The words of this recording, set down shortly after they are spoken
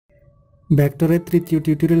ভেক্টরের তৃতীয়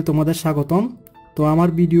টিউটোরিয়ালে তোমাদের স্বাগতম। তো আমার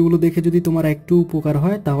ভিডিওগুলো দেখে যদি তোমার একটু উপকার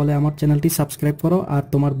হয় তাহলে আমার চ্যানেলটি সাবস্ক্রাইব করো আর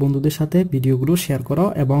তোমার বন্ধুদের সাথে ভিডিওগুলো শেয়ার করো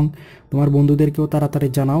এবং তোমার বন্ধুদেরকেও তাড়াতাড়ি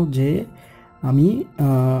জানাও যে আমি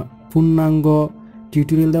পূর্ণাঙ্গ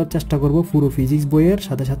টিউটোরিয়াল দেওয়ার চেষ্টা করব পুরো ফিজিক্স বইয়ের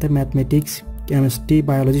সাথে সাথে ম্যাথমেটিক্স, কেমিস্ট্রি,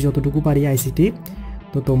 বায়োলজি যতটুকু পারি, আইসিটি।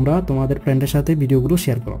 তো তোমরা তোমাদের ফ্রেন্ডের সাথে ভিডিওগুলো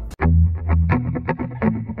শেয়ার করো।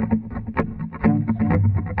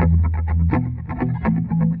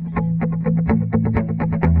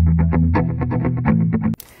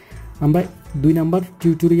 আমরা 2 নম্বর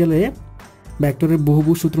টিউটোরিয়ালে ভেক্টরের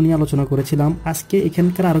বহুভুজ সূত্র নিয়ে আলোচনা করেছিলাম। আজকে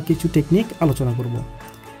এখানকার আরও কিছু টেকনিক আলোচনা করব।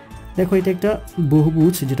 দেখো, এটা একটা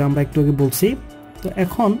বহুভুজ, যেটা আমরা একটু আগে বলছি। তো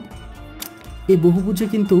এখন এই বহুভুজে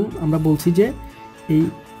কিন্তু আমরা বলছি যে এই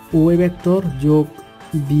ও এ ভেক্টর যোগ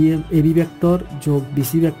এবি ভেক্টর যোগ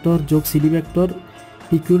বিসি ভেক্টর যোগ সিডি ভেক্টর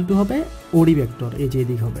ইকুয়াল টু হবে ওডি ভেক্টর, এই যে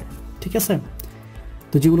এদিক হবে, ঠিক আছে।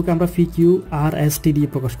 তো যেগুলোকে আমরা P Q R S T দিয়ে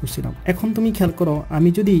প্রকাশ করছিলাম। এখন তুমি খেয়াল করো, আমি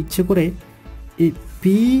যদি ইচ্ছে করে এই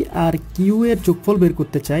পি আর কিউ এর যোগফল বের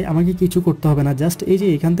করতে চাই, আমাকে কিছু করতে হবে না, জাস্ট এই যে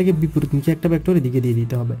এখান থেকে বিপরীতমুখী একটা ভেক্টর এদিকে দিয়ে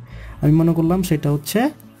দিতে হবে। আমি মনে করলাম সেটা হচ্ছে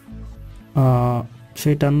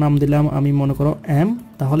সেটার নাম দিলাম আমি মনে করো এম।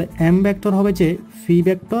 তাহলে এম ভেক্টর হবে যে পি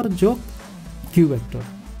ভেক্টর যোগ কিউ ভেক্টর।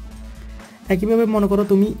 একইভাবে মনে করো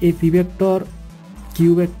তুমি এই পি ভেক্টর,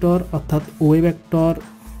 কিউ ভেক্টর অর্থাৎ ও এ ভেক্টর,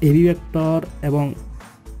 এবি ভেক্টর এবং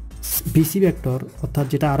বিসি ভেক্টর অর্থাৎ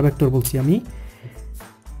যেটা আর ভেক্টর বলছি আমি,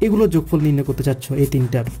 এগুলো যোগফল নির্ণয় করতে চাচ্ছ, এই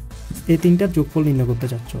তিনটার যোগফল নির্ণয় করতে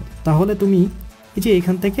চাচ্ছ। তাহলে তুমি এই যে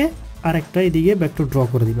এখান থেকে আর একটা এদিকে ভেক্টর ড্র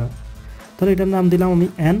করে দিবা। তাহলে এটার নাম দিলাম আমি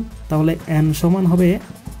এন। তাহলে এন সমান হবে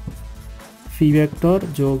পি ভেক্টর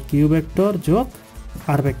যোগ কিউ ভেক্টর যোগ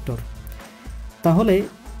আর ভেক্টর। তাহলে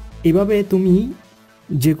এভাবে তুমি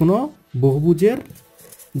যে কোনো বহুভুজের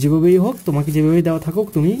যেভাবেই হোক, তোমাকে যেভাবেই দেওয়া থাকুক,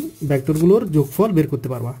 তুমি ভেক্টরগুলোর যোগফল বের করতে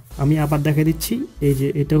পারবা। আমি আবার দেখা দিচ্ছি, এই যে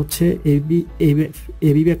এটা হচ্ছে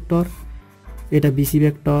এবি ভেক্টর, এটা বিসি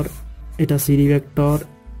ভেক্টর, এটা CD vector,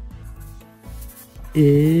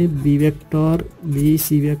 A B vector, B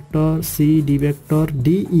C vector, C D vector,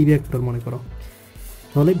 D E vector মনে করো।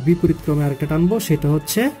 তাহলে বিপরীত ক্রমে আরেকটা টানবো, সেটা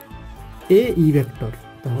হচ্ছে এ ই ভেক্টর।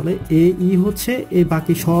 তাহলে এ ই হচ্ছে এই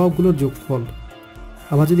বাকি সবগুলোর যোগফল।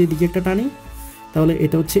 আবার যদি এদিকে একটা টানি, তাহলে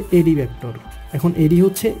এটা হচ্ছে এডি ভেক্টর। এখন এডি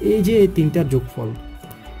হচ্ছে এই যে এই তিনটার যোগফল।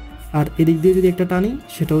 আর এদিক দিয়ে যদি একটা টানি,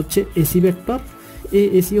 সেটা হচ্ছে এসি ভেক্টর।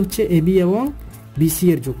 এসি হচ্ছে এবি এবং বিসি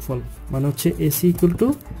এর যোগফল, মানে হচ্ছে এসি ইকুয়াল টু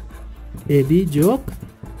এবি যোগ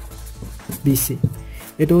বিসি।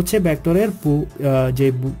 এটা হচ্ছে ভেক্টরের যে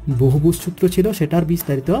বহুভুজ সূত্র ছিল সেটার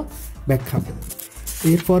বিস্তারিত ব্যাখ্যা।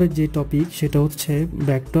 এরপরে যে টপিক সেটা হচ্ছে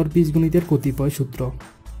ভেক্টর বীজগণিতের কতিপয় সূত্র।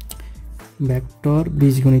 ভেক্টর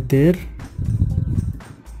বীজগণিতের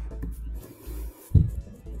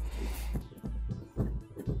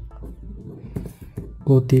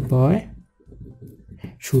কতিপয়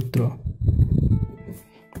সূত্র।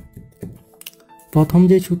 প্রথম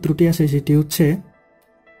যে সূত্রটি আছে সেটি হচ্ছে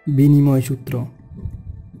বিনিময় সূত্র।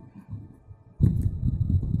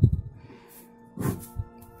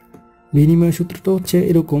 বিনিময় সূত্রটা হচ্ছে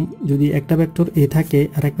এরকম, যদি একটা ভেক্টর এ থাকে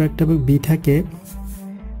আর একটা ভেক্টর বি থাকে,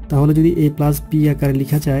 তাহলে যদি এ প্লাস বি আকারে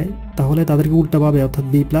লেখা যায়, তাহলে তাদেরকে উল্টাভাবে অর্থাৎ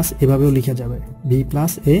বি প্লাস এভাবেও লেখা যাবে, বি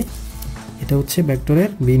প্লাস এ। এটা হচ্ছে ভেক্টরের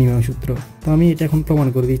বিনিময় সূত্র। তো আমি এটা এখন প্রমাণ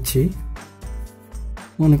করে দিচ্ছি।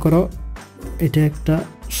 মনে করো এটা একটা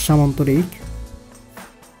সামান্তরিক,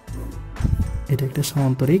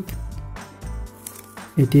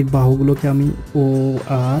 এটির বাহুগুলোকে আমি ও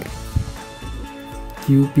আর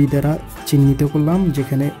কিউ পি দ্বারা চিহ্নিত করলাম,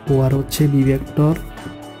 যেখানে ও আর হচ্ছে বি ভেক্টর,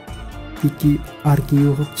 আর কিউ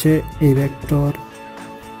হচ্ছে এ ভেক্টর,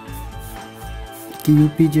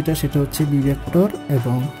 কিউপি যেটা সেটা হচ্ছে বি ভেক্টর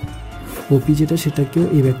এবং ওপি যেটা সেটাকেও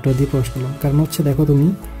এই ভেক্টর দিয়ে প্রকাশ করলাম। কারণ হচ্ছে দেখো তুমি,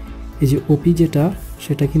 এই যে ওপি যেটা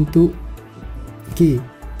সেটা কিন্তু কি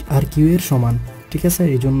আর কিউ এর সমান, ঠিক আছে।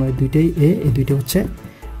 এই জন্য এই দুইটাই এ, এই দুইটা হচ্ছে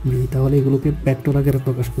বি। তাহলে এগুলোকে ভেক্টর আকারে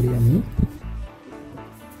প্রকাশ করি আমি,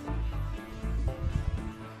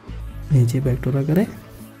 এই যে ভেক্টর আকারে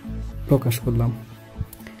প্রকাশ করলাম।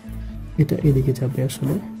 এটা এদিকে যাবে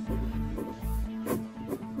আসলে।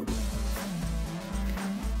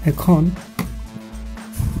 এখন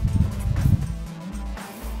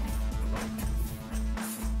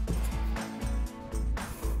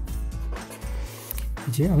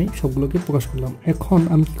যে আমি সবগুলোকে প্রকাশ করলাম। এখন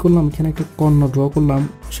আমি কি করলাম, এখানে একটা কর্ণ ড্র করলাম,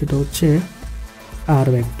 সেটা হচ্ছে আর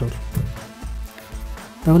ভেক্টর।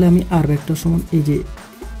 তাহলে আমি আর ভেক্টর সমান এই যে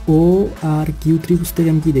ও আর কিউ ত্রিভুজ থেকে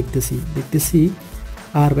আমি কি দেখতেছি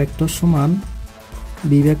আর ভেক্টর সমান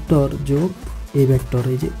বি ভেক্টর যোগ এ ভেক্টর,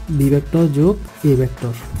 এই যে বি ভেক্টর যোগ এ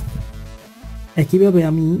ভেক্টর। একইভাবে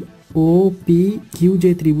আমি ও পি কিউ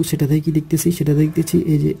যে ত্রিভুজ সেটা থেকে কি দেখতেছি, সেটা দেখতেছি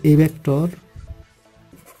এই যে এ ভেক্টর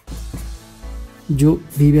যোগ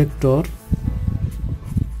বি ভেক্টর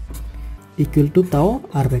ইকুয়াল টু তাও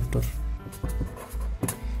আর ভেক্টর।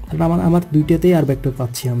 কারণ আমার দুইটাতেই আর ভেক্টর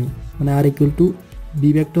পাচ্ছি আমি, মানে আর ইকুয়াল টু বি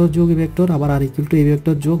ভেক্টর যোগ এ ভেক্টর, আবার আর ইকুয়াল টু এ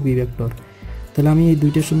ভেক্টর যোগ বি ভেক্টর। তাহলে আমি এই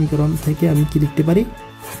দুইটা সমীকরণ থেকে আমি কি লিখতে পারি,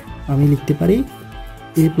 আমি লিখতে পারি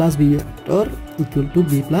এ plus B vector equal to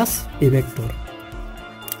B plus A vector,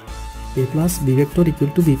 A plus B vector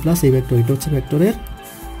equal to B plus A vector. এটা হচ্ছে ভেক্টরের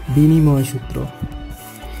বিনিময় সূত্র।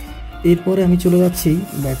 এরপরে আমি চলে যাচ্ছি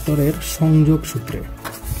ভেক্টরের সংযোগ সূত্রে।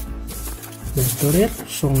 ভেক্টরের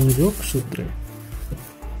সংযোগ সূত্রে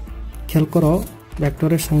খেয়াল করো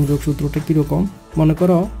ভেক্টরের সংযোগ সূত্রটা কীরকম। মনে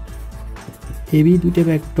করো এবি দুইটা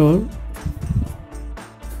ভেক্টর,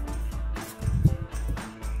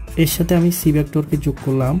 এর সাথে আমি সি ভেক্টরকে যোগ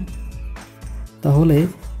করলাম, তাহলে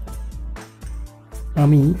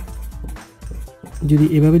আমি যদি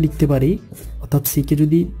এভাবে লিখতে পারি, অর্থাৎ সিকে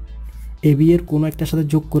যদি এবি এর কোনো একটার সাথে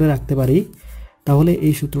যোগ করে রাখতে পারি, তাহলে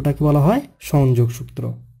এই সূত্রটাকে বলা হয় সংযোগ সূত্র।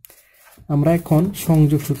 আমরা এখন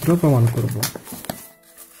সংযোগ সূত্র প্রমাণ করব।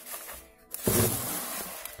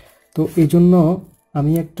 তো এই জন্য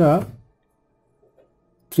আমি একটা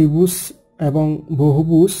ত্রিভুজ এবং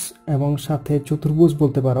বহুভুজ এবং সাথে চতুর্ভুজ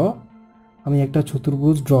বলতে পারো, আমি একটা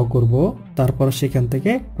চতুর্ভুজ ড্র করব, তারপর সেখান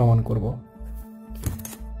থেকে প্রমাণ করব।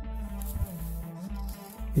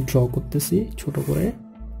 ড্র করতেছি ছোট করে।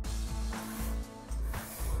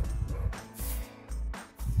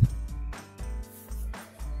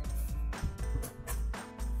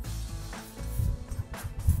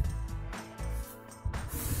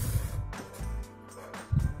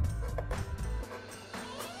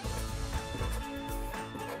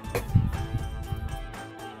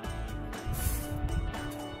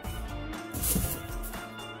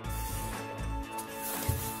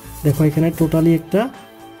 দেখো এখানে টোটালি একটা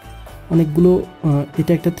অনেকগুলো,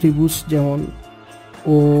 এটা একটা ত্রিভুজ, যেমন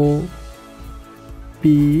ও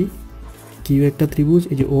পি কিউ একটা ত্রিভুজ,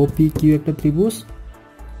 এই যে ও পি কিউ একটা ত্রিভুজ,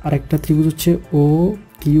 আর একটা ত্রিভুজ হচ্ছে ও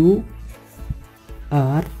কিউ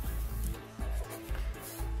আর,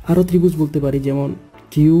 আরও ত্রিভুজ বলতে পারি যেমন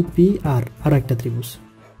কিউ পি আর, আরও একটা ত্রিভুজ।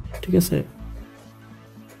 ঠিক আছে,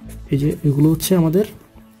 এই যে এগুলো হচ্ছে আমাদের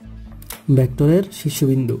ভেক্টরের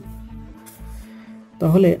শীর্ষবিন্দু।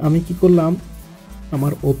 তাহলে আমি কি করলাম,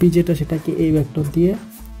 আমার ওপি যেটা সেটাকে এই ভেক্টর দিয়ে,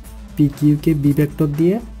 পি কিউকে বি ভেক্টর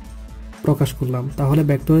দিয়ে প্রকাশ করলাম। তাহলে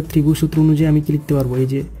ভেক্টরের ত্রিভুজ সূত্র অনুযায়ী আমি কি লিখতে পারবো, এই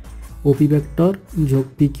যে ওপি ভেক্টর যোগ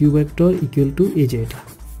P Q vector equal to এই যে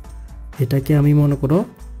এটাকে আমি মনে করো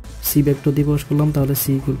সি ভেক্টর দিয়ে প্রকাশ করলাম, তাহলে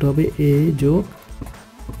সি ইকুয়াল টু হবে এ যোগ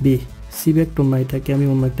বি। সি ভেক্টর না, এটাকে আমি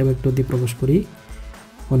অন্য একটা ভেক্টর দিয়ে প্রকাশ করি,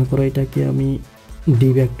 মনে করো এটাকে আমি ডি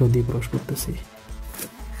ভেক্টর দিয়ে প্রকাশ করতেছি।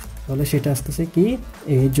 তাহলে সেটা আসতেছে কি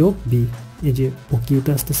এ যোগ বি, এই যে ও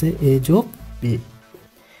কিউটা আসতেছে এ যোগ বি।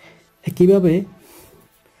 একইভাবে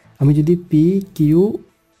আমি যদি পি কিউ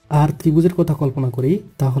আর ত্রিভুজের কথা কল্পনা করি,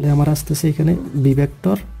 তাহলে আমার আসতেছে এখানে বি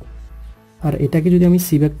ভেক্টর, আর এটাকে যদি আমি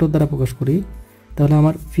সি ভেক্টর দ্বারা প্রকাশ করি, তাহলে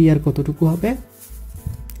আমার পি আর কতটুকু হবে,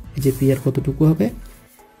 এই যে পি আর কতটুকু হবে,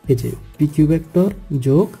 এই যে পি কিউ ভেক্টর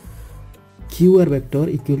যোগ Q R vector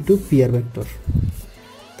equal to P R vector.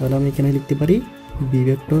 তাহলে আমি এখানে লিখতে পারি বি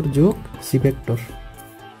ভেক্টর যোগ সি ভেক্টর।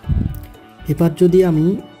 এবার যদি আমি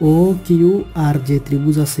ও কিউ আর যে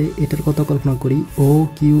ত্রিভুজ আছে এটার কথা কল্পনা করি, ও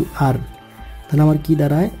কিউ আর, তাহলে আমার কি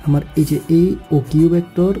দাঁড়ায়, আমার এই যে এই ও কিউ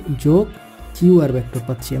ভেক্টর যোগ কিউ আর ভেক্টর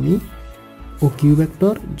পাচ্ছি আমি, ও কিউ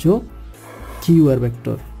ভেক্টর যোগ কিউ আর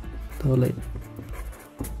ভেক্টর। তাহলে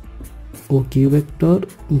ও কিউ ভেক্টর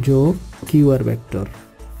যোগ কিউ আর ভেক্টর,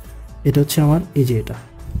 এটা হচ্ছে আমার এই যে এটা।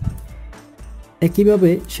 একইভাবে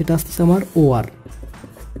সেটা আসতেছে আমার ও আর,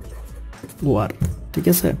 ঠিক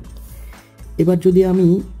আছে। এবার যদি আমি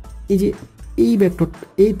এই যে এই ভেক্টর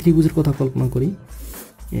এই ত্রিভুজের কথা কল্পনা করি,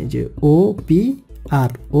 এই যে O P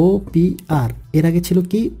R, O P R, এর আগে ছিল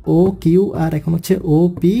কি ও কিউ আর, এখন হচ্ছে ও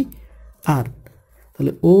পি আর।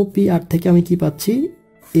 তাহলে ও পি আর থেকে আমি কি পাচ্ছি,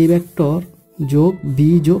 এ ভেক্টর যোগ বি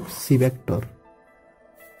যোগ C vector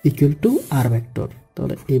equal to R vector.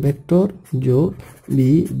 তাহলে এ ভেক্টর যোগ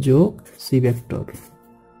বি যোগ C vector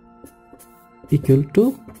equal to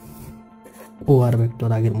O R vector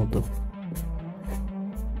আগের মতো।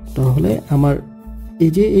 তাহলে আমার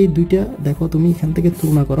এই যে এই দুইটা দেখো তুমি এখান থেকে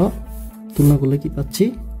তুলনা করো, তুলনা করলে কি পাচ্ছি,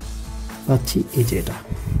 এই যে এটা,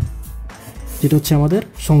 যেটা হচ্ছে আমাদের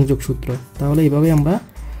সংযোগ সূত্র। তাহলে এইভাবে আমরা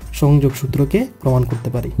সংযোগ সূত্রকে প্রমাণ করতে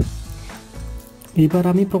পারি। এবার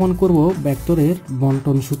আমি প্রমাণ করব ভেক্টরের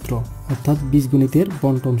বণ্টন সূত্র, অর্থাৎ বীজগণিতের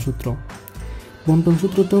বণ্টন সূত্র। বণ্টন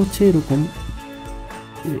সূত্রটা হচ্ছে এরকম,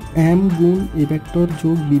 এম গুণ এ ভেক্টর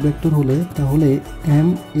যোগ বি ভেক্টর হলে তাহলে এম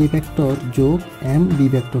এ ভেক্টর যোগ এম বি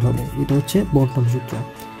ভেক্টর হবে। এটা হচ্ছে বন্টন সূত্র।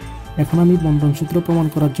 এখন আমি বন্টন সূত্র প্রমাণ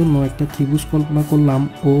করার জন্য একটা ত্রিভুজ কল্পনা করলাম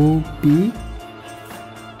ও পি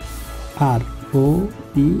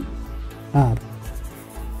আর,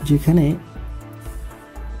 যেখানে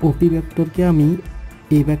ওপি ভেক্টরকে আমি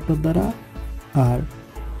এ ভেক্টর দ্বারা আর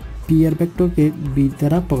পি আর ভেক্টরকে বি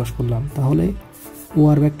দ্বারা প্রকাশ করলাম। তাহলে ও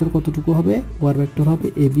আর ভেক্টর কতটুকু হবে? ও আর ভেক্টর হবে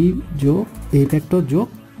এ বি যোগ এ ভেক্টর যোগ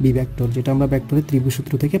বি ভেক্টর, যেটা আমরা ভেক্টরের ত্রিভুজ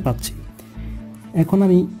সূত্র থেকে পাচ্ছি। এখন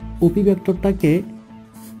আমি ওপি ভেক্টরটাকে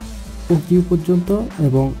ও কিউ পর্যন্ত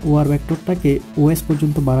এবং ও আর ভেক্টরটাকে ও এস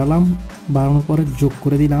পর্যন্ত বাড়ানোর পরে যোগ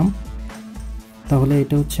করে দিলাম। তাহলে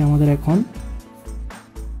এটা হচ্ছে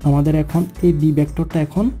আমাদের এখন এই বি ভেক্টরটা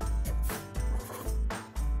এখন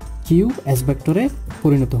কিউ এস ভেক্টরে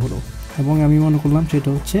পরিণত হলো, এবং আমি মনে করলাম সেটা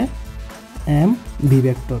হচ্ছে এম বি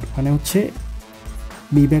ভেক্টর, মানে হচ্ছে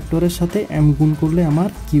বি ভেক্টরের সাথে এম গুণ করলে আমার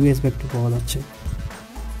কিউ এস ভেক্টর পাওয়া যাচ্ছে।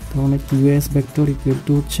 তার মানে Q S vector equal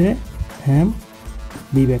to হচ্ছে এম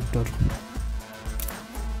বি ভেক্টর।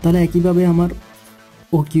 তাহলে একইভাবে আমার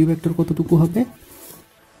ও কিউ ভেক্টর কতটুকু হবে?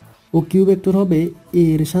 ও কিউ ভেক্টর হবে এ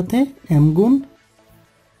এর সাথে এম গুণ,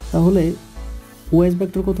 তাহলে ও এস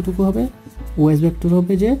ভেক্টর কতটুকু হবে? ও এস ভেক্টর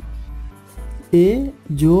হবে যে এ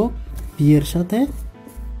যোগ বি এর সাথে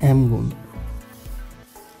এম গুণ।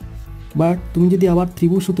 বাট তুমি যদি আবার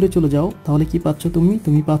ত্রিভুজ সূত্রে চলে যাও তাহলে কি পাচ্ছ?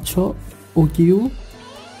 তুমি পাচ্ছ ও কিউ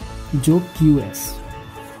যোগ কিউ এস,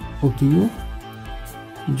 ও কিউ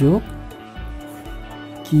যোগ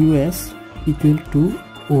Q S equal to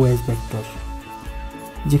O S vector,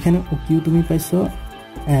 যেখানে ও কিউ তুমি পাইছ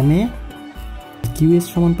এম এ, কিউ এস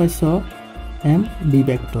সমান পাইছ এম বি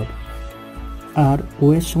ভেক্টর, আর ও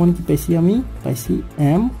এস সমান কি পাইছি? আমি পাইছি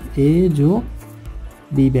এম এ যোগ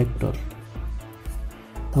বি ভেক্টর।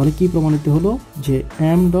 তাহলে কি প্রমাণিত হলো? যে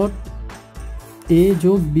এম ডট এ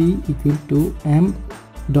যোগ B equal to M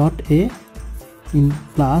dot A in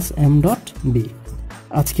plus M dot B.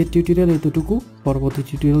 আজকের টিউটোরিয়াল এতটুকু। পরবর্তী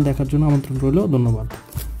টিউটোরিয়াল দেখার জন্য আমন্ত্রণ রইল। ধন্যবাদ।